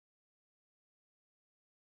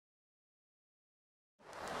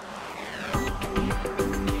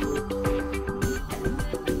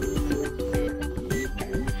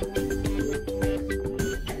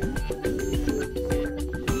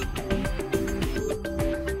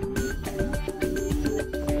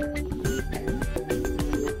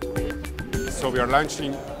So we are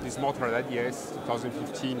launching this motor at IDS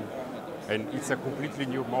 2015, and it's a completely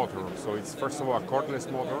new motor. So it's first of all a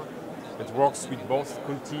cordless motor. It works with both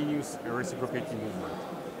continuous and reciprocating movement.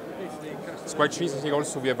 It's quite interesting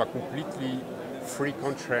also, we have a completely free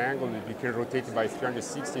contra-angle that we can rotate by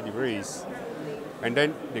 360 degrees. And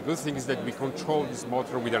then the good thing is that we control this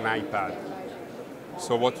motor with an iPad.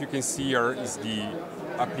 So what you can see here is the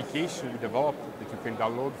application we developed that you can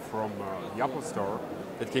download from the Apple Store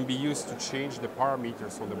that can be used to change the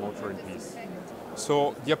parameters on the motor piece.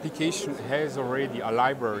 So the application has already a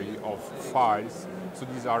library of files. So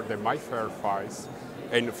these are the Maillefer files.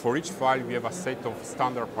 And for each file, we have a set of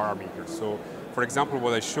standard parameters. So for example,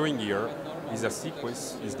 what I'm showing here is a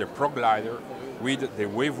sequence, is the Pro Glider with the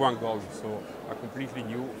Wave 1 Gold, so a completely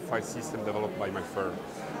new file system developed by Maillefer.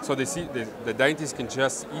 So the dentist can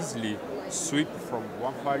just easily sweep from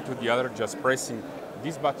one file to the other, just pressing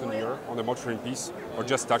this button here on the motoring piece or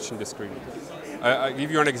just touching the screen. I'll give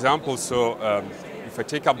you an example. So if I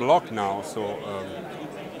take a block now, so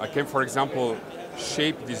I can, for example,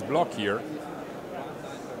 shape this block here,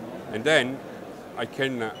 and then I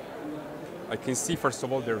can see, first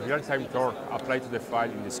of all, the real-time torque applied to the file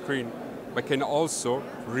in the screen, but can also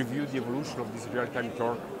review the evolution of this real-time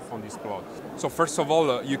torque on this plot. So first of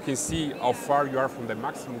all, you can see how far you are from the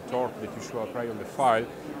maximum torque that you should apply on the file,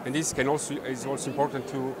 and this is also important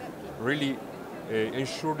to really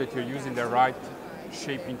ensure that you're using the right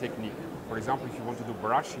shaping technique. For example, if you want to do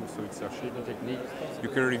brushing, so it's a shaping technique, you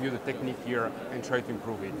can review the technique here and try to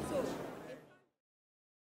improve it.